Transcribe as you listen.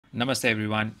Namaste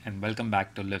everyone and welcome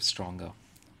back to LiveStronger.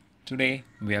 Today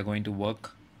we are going to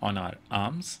work on our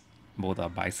arms, both our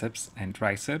biceps and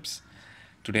triceps.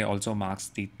 Today also marks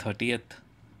the 30th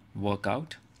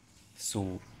workout.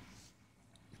 So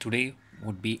today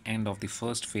would be end of the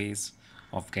first phase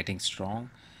of getting strong.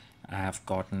 I have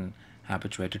gotten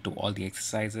habituated to all the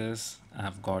exercises. I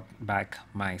have got back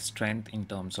my strength in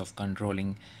terms of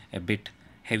controlling a bit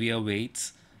heavier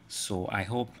weights. So I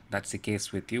hope that's the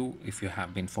case with you if you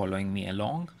have been following me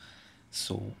along.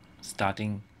 So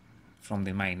starting from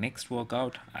my next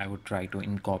workout, I would try to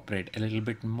incorporate a little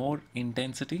bit more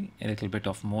intensity, a little bit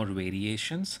of more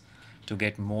variations to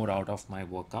get more out of my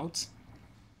workouts.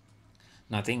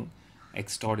 Nothing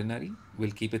extraordinary.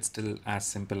 We'll keep it still as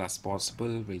simple as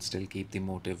possible. We'll still keep the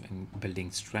motive in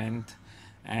building strength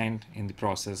and in the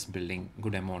process building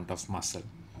good amount of muscle.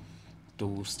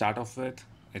 To start off with,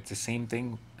 it's the same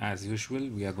thing as usual.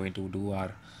 We are going to do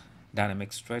our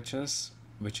dynamic stretches,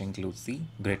 which includes the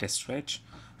greatest stretch,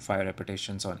 5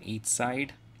 repetitions on each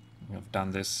side. We have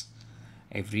done this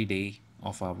every day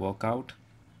of our workout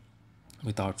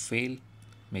without fail,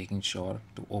 making sure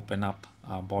to open up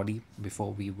our body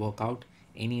before we work out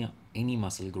any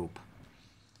muscle group.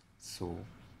 So,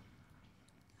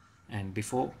 and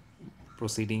before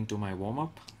proceeding to my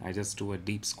warm-up, I just do a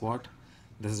deep squat.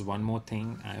 This is one more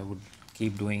thing I would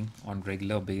keep doing on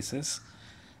regular basis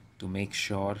to make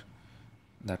sure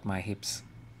that my hips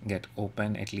get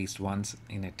open at least once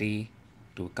in a day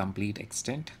to a complete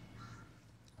extent.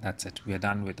 That's it. We are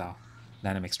done with our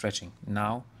dynamic stretching.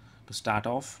 Now, to start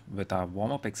off with our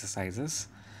warm-up exercises,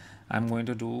 I'm going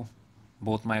to do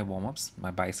both my warm-ups,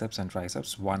 my biceps and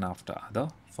triceps, one after other.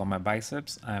 For my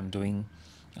biceps, I am doing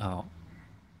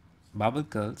barbell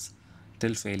curls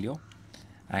till failure.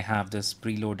 I have this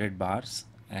preloaded bars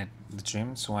at the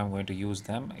gym, so I'm going to use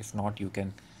them. If not, you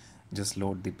can just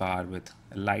load the bar with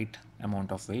a light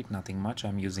amount of weight, nothing much.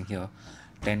 I'm using here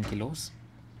 10 kilos.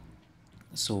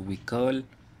 So we curl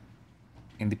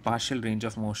in the partial range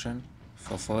of motion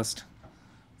for first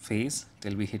phase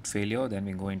till we hit failure, then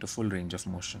we go into full range of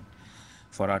motion.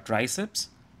 For our triceps,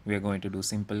 we are going to do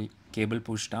simple cable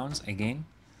push downs again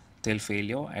till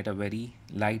failure at a very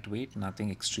light weight, nothing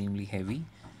extremely heavy,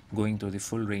 going to the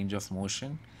full range of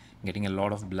motion, getting a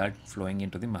lot of blood flowing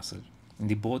into the muscle. In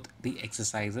both the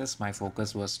exercises, my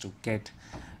focus was to get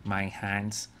my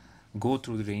hands go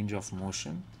through the range of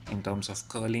motion in terms of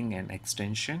curling and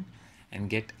extension and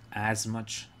get as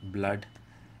much blood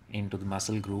into the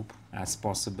muscle group as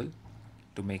possible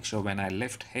to make sure when I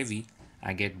lift heavy,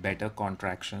 I get better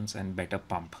contractions and better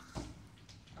pump.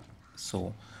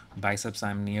 So biceps,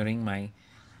 I'm nearing my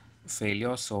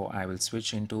failure, so I will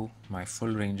switch into my full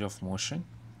range of motion.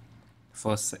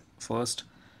 First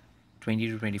 20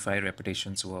 to 25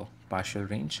 repetitions were partial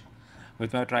range.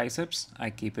 With my triceps, I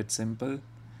keep it simple,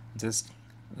 just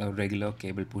regular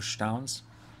cable push downs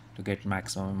to get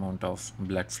maximum amount of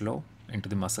blood flow into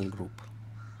the muscle group.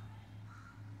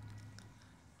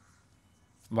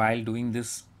 While doing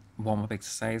this warm-up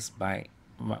exercise,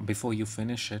 before you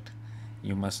finish it,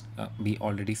 you must be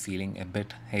already feeling a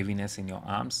bit heaviness in your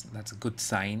arms. That's a good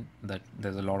sign that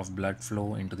there's a lot of blood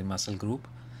flow into the muscle group,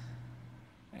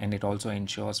 and it also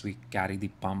ensures we carry the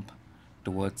pump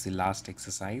towards the last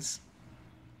exercise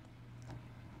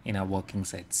in our working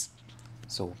sets.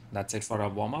 So that's it for our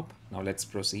warm-up. Now let's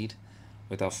proceed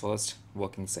with our first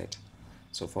working set.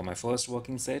 So for my first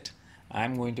working set,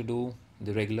 I'm going to do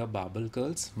the regular barbell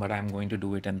curls, but I'm going to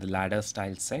do it in the ladder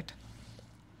style set.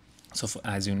 So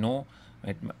as you know,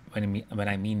 when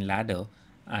I mean ladder,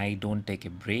 I don't take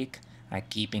a break. I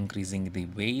keep increasing the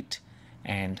weight,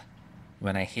 and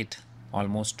when I hit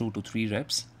almost 2 to 3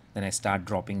 reps, then I start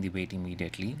dropping the weight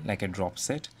immediately, like a drop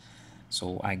set.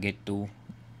 So I get to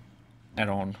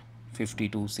around 50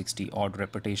 to 60 odd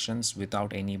repetitions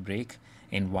without any break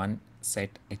in one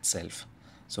set itself.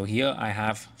 So here I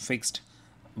have fixed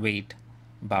weight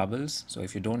barbells. So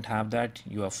if you don't have that,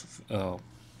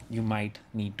 you might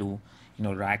need to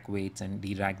rack weights and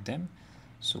de-rack them.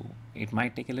 So it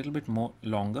might take a little bit more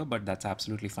longer, but that's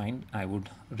absolutely fine. I would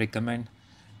recommend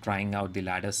trying out the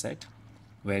ladder set,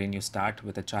 wherein you start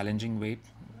with a challenging weight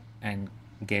and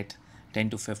get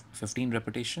 10 to 15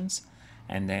 repetitions,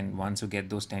 and then once you get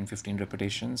those 10-15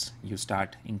 repetitions, you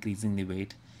start increasing the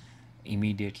weight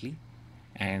immediately,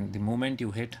 and the moment you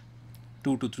hit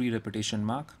 2 to 3 repetition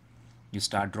mark, you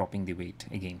start dropping the weight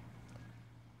again.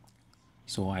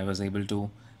 So I was able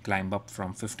to climb up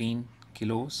from 15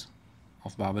 kilos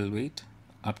of barbell weight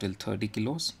up till 30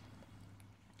 kilos,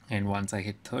 and once I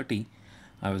hit 30,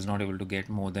 I was not able to get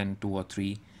more than 2 or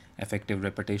 3 effective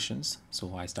repetitions,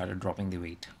 so I started dropping the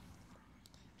weight.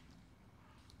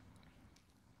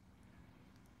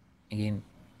 Again,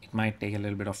 it might take a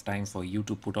little bit of time for you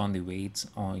to put on the weights,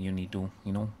 or you need to,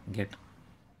 get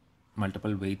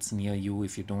multiple weights near you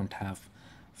if you don't have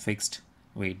fixed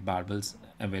weight barbells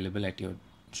available at your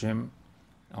gym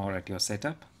or at your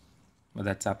setup. But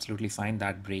that's absolutely fine.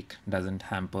 That break doesn't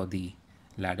hamper the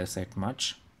ladder set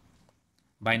much.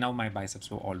 By now my biceps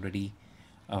were already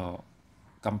uh,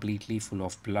 completely full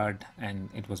of blood, and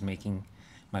it was making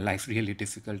my life really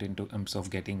difficult in terms of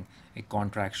getting a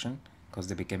contraction because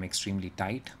they became extremely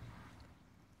tight.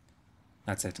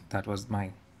 That's it. That was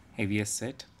my heaviest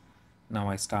set. Now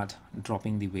I start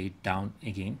dropping the weight down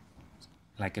again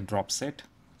like a drop set.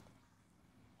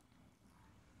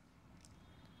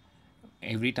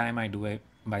 Every time I do a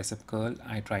bicep curl,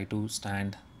 I try to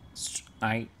stand,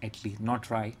 I at least not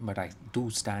try, but I do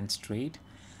stand straight.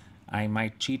 I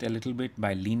might cheat a little bit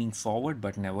by leaning forward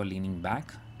but never leaning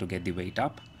back to get the weight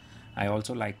up. I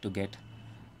also like to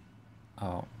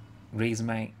raise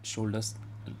my shoulders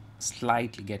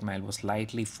slightly, get my elbow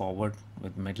slightly forward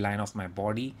with midline of my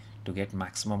body to get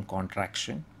maximum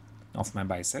contraction of my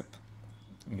bicep.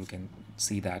 You can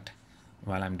see that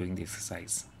while I'm doing the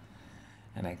exercise.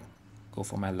 And I go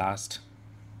for my last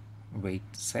weight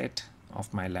set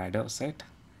of my ladder set.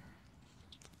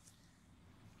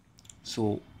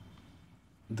 So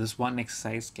this one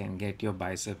exercise can get your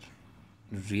bicep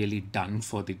really done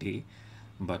for the day,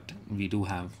 but we do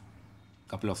have a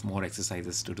couple of more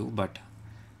exercises to do. But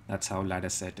that's how ladder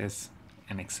set is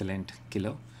an excellent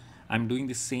killer. I'm doing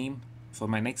the same for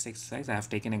my next exercise. I have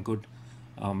taken a good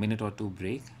minute or two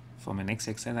break. For my next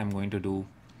exercise, I'm going to do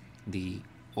the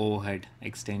overhead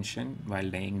extension while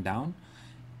laying down.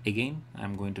 Again,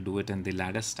 I'm going to do it in the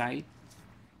ladder style.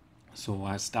 So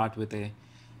I start with a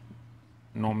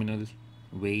nominal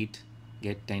weight,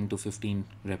 get 10 to 15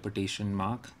 repetition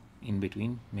mark in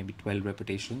between, maybe 12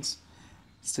 repetitions.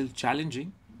 Still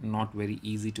challenging, not very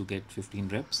easy to get 15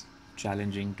 reps,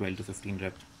 challenging 12 to 15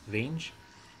 rep range,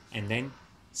 and then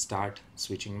start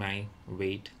switching my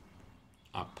weight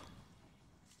up.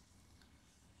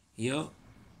 Here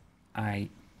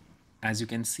as you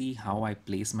can see how I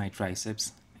place my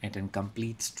triceps at a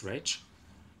complete stretch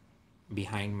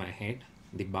behind my head.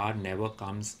 The bar never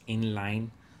comes in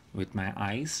line with my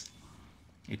eyes.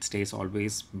 It stays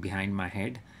always behind my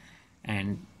head.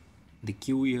 And the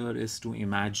cue here is to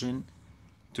imagine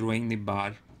throwing the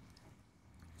bar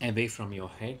away from your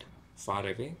head, far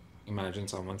away. Imagine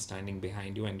someone standing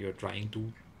behind you and you're trying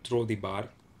to throw the bar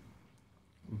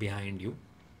behind you.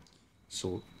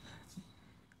 So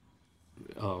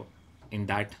in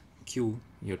that cue,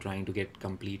 you're trying to get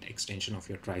complete extension of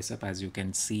your tricep. As you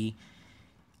can see,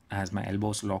 as my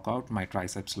elbows lock out, my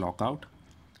triceps lock out.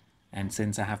 And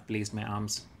since I have placed my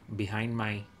arms behind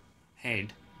my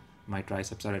head, my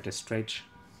triceps are at a stretch.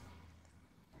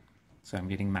 So I'm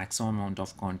getting maximum amount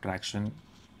of contraction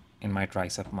in my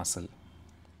tricep muscle.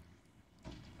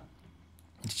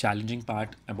 The challenging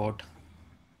part about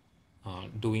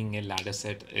doing a ladder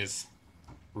set is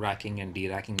racking and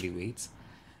de-racking the weights,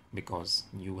 because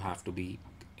you'll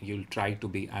try to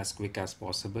be as quick as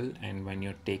possible, and when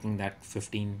you're taking that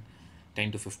 10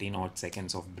 to 15 odd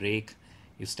seconds of break,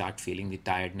 you start feeling the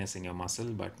tiredness in your muscle.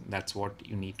 But that's what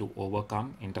you need to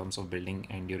overcome in terms of building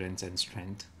endurance and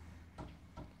strength.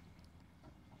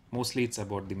 Mostly it's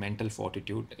about the mental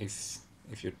fortitude.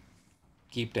 If you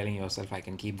keep telling yourself I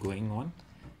can keep going on,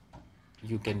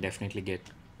 you can definitely get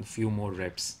a few more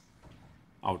reps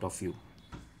out of you.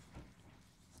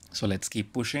 So let's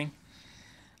keep pushing.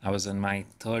 I was in my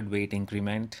third weight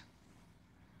increment,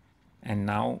 and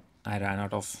now I ran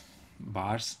out of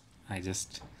bars. I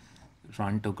just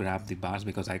run to grab the bars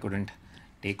because I couldn't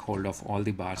take hold of all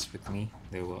the bars with me.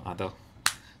 There were other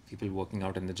people working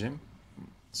out in the gym.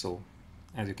 So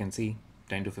as you can see,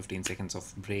 10 to 15 seconds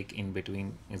of break in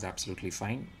between is absolutely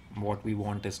fine. What we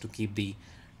want is to keep the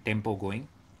tempo going.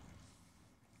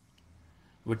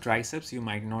 With triceps, you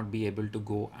might not be able to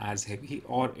go as heavy,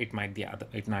 or it might be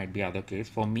other case.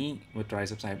 For me, with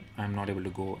triceps, I'm not able to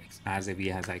go as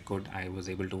heavy as I could. I was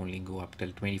able to only go up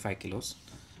till 25 kilos.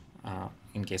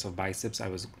 In case of biceps, I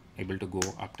was able to go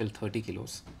up till 30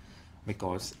 kilos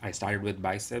because I started with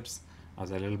biceps. I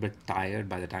was a little bit tired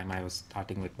by the time I was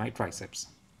starting with my triceps.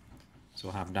 So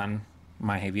I have done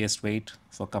my heaviest weight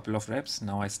for a couple of reps.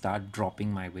 Now I start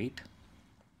dropping my weight.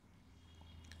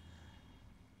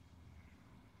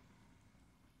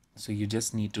 So you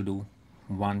just need to do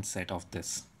one set of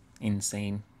this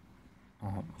insane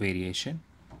variation.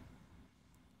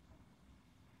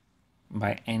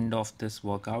 By end of this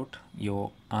workout,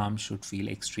 your arm should feel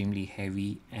extremely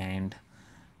heavy and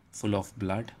full of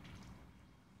blood.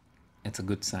 It's a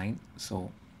good sign.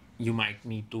 So you might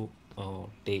need to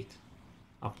take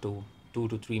up to 2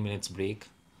 to 3 minutes break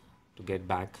to get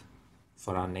back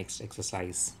for our next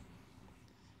exercise.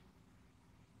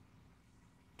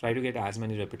 Try to get as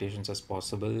many repetitions as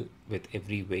possible with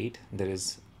every weight. There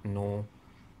is no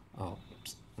uh,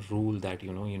 rule that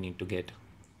you need to get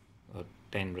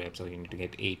 10 reps or you need to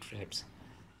get 8 reps.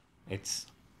 It's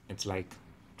like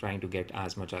trying to get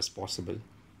as much as possible.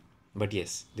 But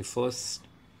yes, the first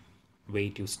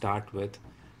weight you start with,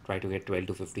 try to get 12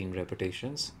 to 15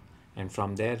 repetitions, and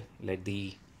from there let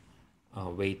the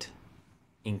weight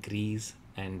increase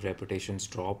and repetitions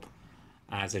drop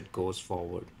as it goes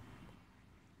forward.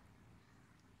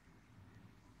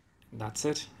 That's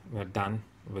it. We're done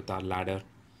with our ladder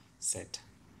set.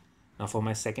 Now for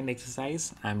my second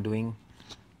exercise, I'm doing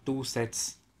 2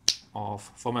 sets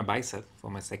of, for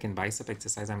my second bicep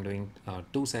exercise, I'm doing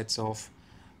 2 sets of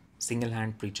single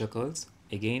hand preacher curls.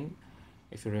 Again,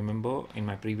 if you remember in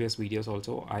my previous videos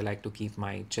also, I like to keep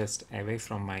my chest away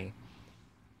from my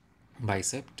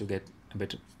bicep to get a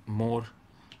bit more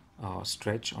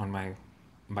stretch on my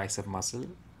bicep muscle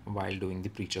while doing the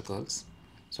preacher curls.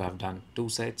 So I've done 2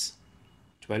 sets,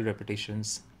 12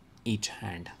 repetitions each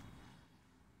hand.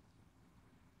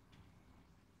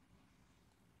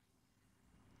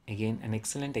 Again, an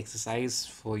excellent exercise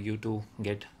for you to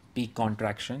get peak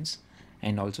contractions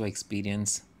and also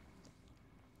experience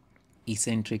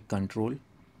eccentric control.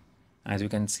 As you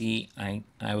can see, I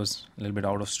was a little bit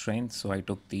out of strength, so I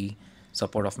took the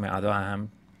support of my other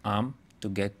arm to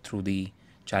get through the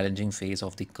challenging phase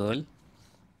of the curl.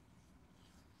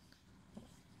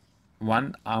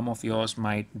 One arm of yours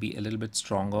might be a little bit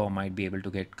stronger or might be able to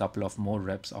get a couple of more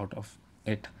reps out of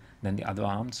it than the other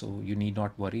arm, so you need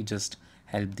not worry. Just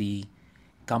help the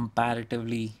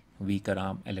comparatively weaker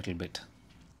arm a little bit.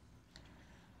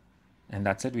 And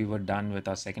that's it. We were done with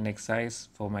our second exercise.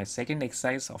 For my second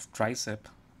exercise of tricep,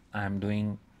 I am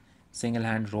doing single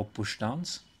hand rope push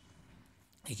downs.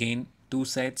 Again, 2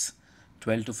 sets,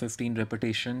 12 to 15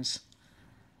 repetitions.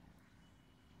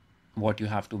 What you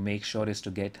have to make sure is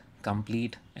to get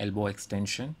complete elbow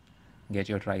extension, get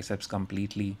your triceps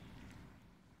completely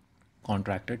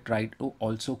contracted. Try to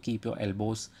also keep your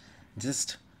elbows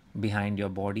just behind your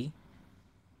body.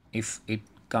 If it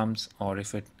comes or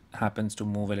if it happens to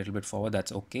move a little bit forward,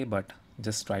 that's okay, but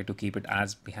just try to keep it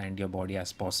as behind your body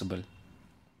as possible.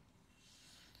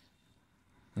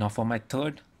 Now for my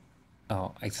third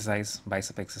exercise,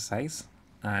 bicep exercise,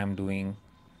 I am doing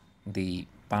the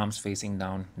palms facing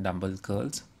down dumbbell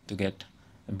curls to get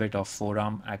a bit of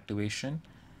forearm activation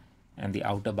and the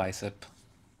outer bicep.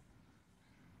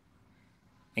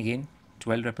 Again,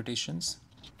 12 repetitions,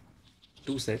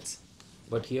 2 sets,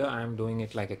 but here I am doing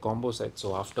it like a combo set.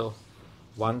 So after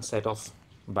one set of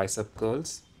bicep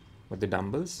curls with the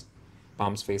dumbbells,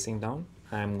 palms facing down,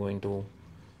 I am going to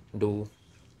do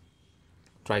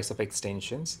tricep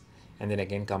extensions and then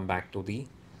again come back to the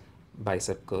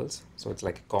bicep curls. So it's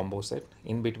like a combo set.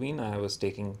 In between, I was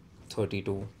taking 30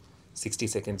 to 60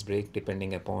 seconds break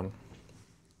depending upon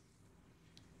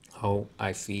how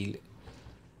I feel.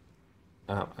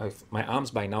 My arms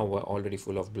by now were already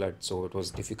full of blood, so it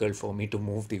was difficult for me to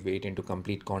move the weight into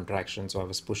complete contraction, so I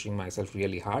was pushing myself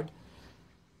really hard.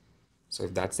 So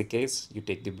if that's the case, you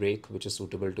take the break which is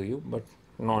suitable to you, but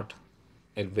not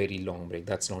a very long break.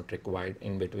 That's not required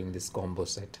in between this combo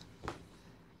set.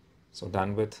 So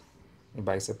done with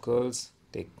bicep curls,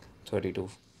 take 30 to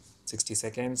 60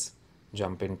 seconds,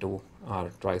 jump into our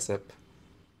tricep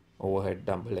overhead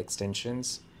dumbbell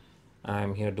extensions.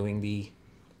 I'm here doing the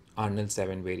Arnold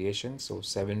 7 variation, so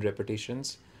 7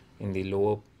 repetitions in the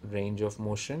lower range of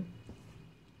motion,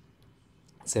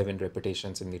 7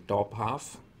 repetitions in the top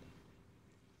half,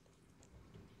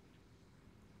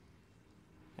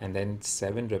 and then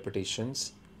 7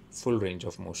 repetitions full range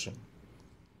of motion.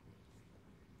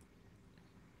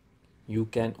 You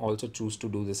can also choose to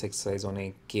do this exercise on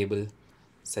a cable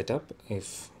setup.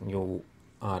 If you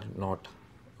are not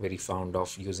very fond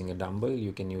of using a dumbbell,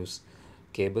 you can use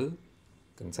cable.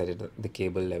 You can set the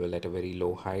cable level at a very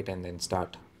low height and then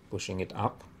start pushing it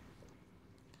up.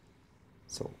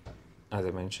 So as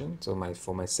I mentioned, so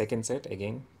for my second set,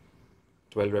 again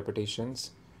 12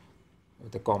 repetitions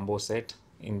with a combo set.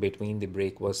 In between, the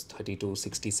break was 30 to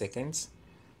 60 seconds.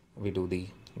 We do the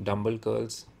dumbbell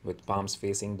curls with palms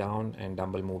facing down and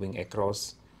dumbbell moving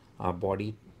across our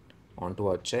body onto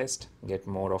our chest, get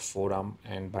more of forearm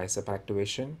and bicep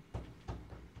activation.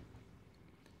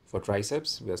 For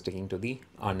triceps, we are sticking to the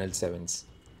Arnold 7s.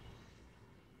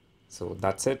 So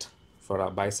that's it for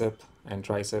our bicep and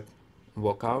tricep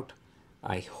workout.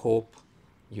 I hope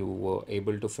you were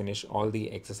able to finish all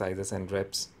the exercises and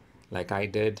reps like I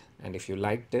did, and if you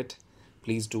liked it,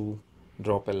 please do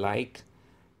drop a like,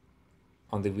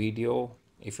 on the video.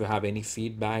 If you have any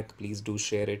feedback, please do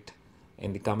share it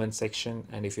in the comment section.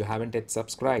 And if you haven't yet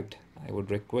subscribed, I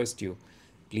would request you,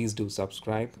 please do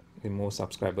subscribe. The more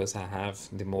subscribers I have,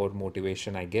 the more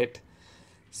motivation I get.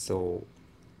 So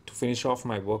to finish off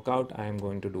my workout, I am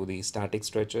going to do the static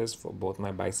stretches for both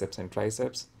my biceps and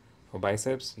triceps. For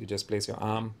biceps, you just place your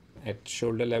arm at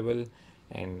shoulder level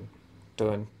and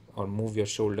turn or move your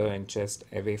shoulder and chest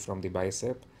away from the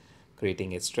bicep,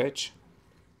 creating a stretch.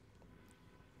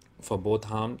 For both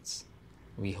arms,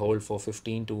 we hold for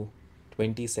 15 to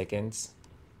 20 seconds.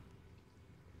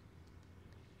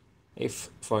 If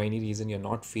for any reason you're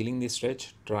not feeling the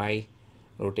stretch, try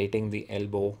rotating the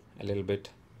elbow a little bit,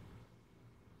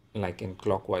 like in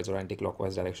clockwise or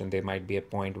anti-clockwise direction. There might be a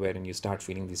point wherein you start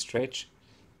feeling the stretch.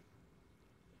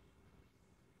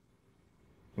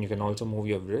 You can also move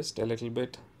your wrist a little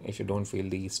bit if you don't feel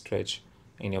the stretch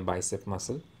in your bicep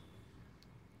muscle.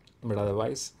 But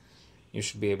otherwise, you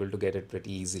should be able to get it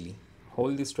pretty easily.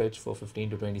 Hold the stretch for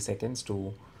 15 to 20 seconds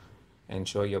to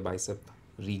ensure your bicep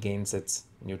regains its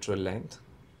neutral length.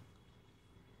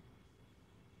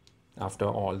 After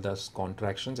all those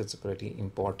contractions, it's pretty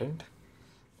important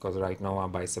because right now our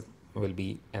bicep will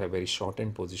be at a very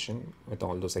shortened position with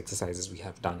all those exercises we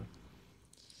have done.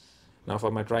 Now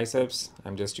for my triceps,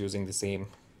 I'm just using the same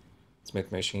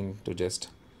Smith machine to just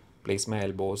place my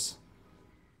elbows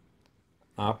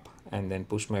up and then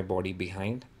push my body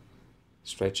behind,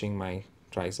 stretching my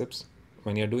triceps.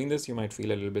 When you're doing this, you might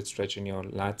feel a little bit stretch in your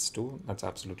lats too. That's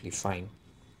absolutely fine.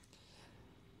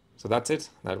 So that's it.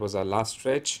 That was our last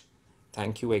stretch.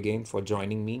 Thank you again for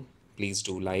joining me. Please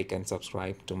do like and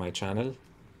subscribe to my channel.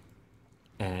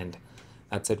 And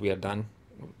that's it. We are done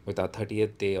with our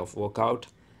 30th day of workout.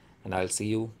 And I'll see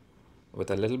you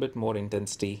with a little bit more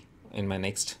intensity in my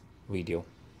next video.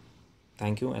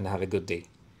 Thank you and have a good day.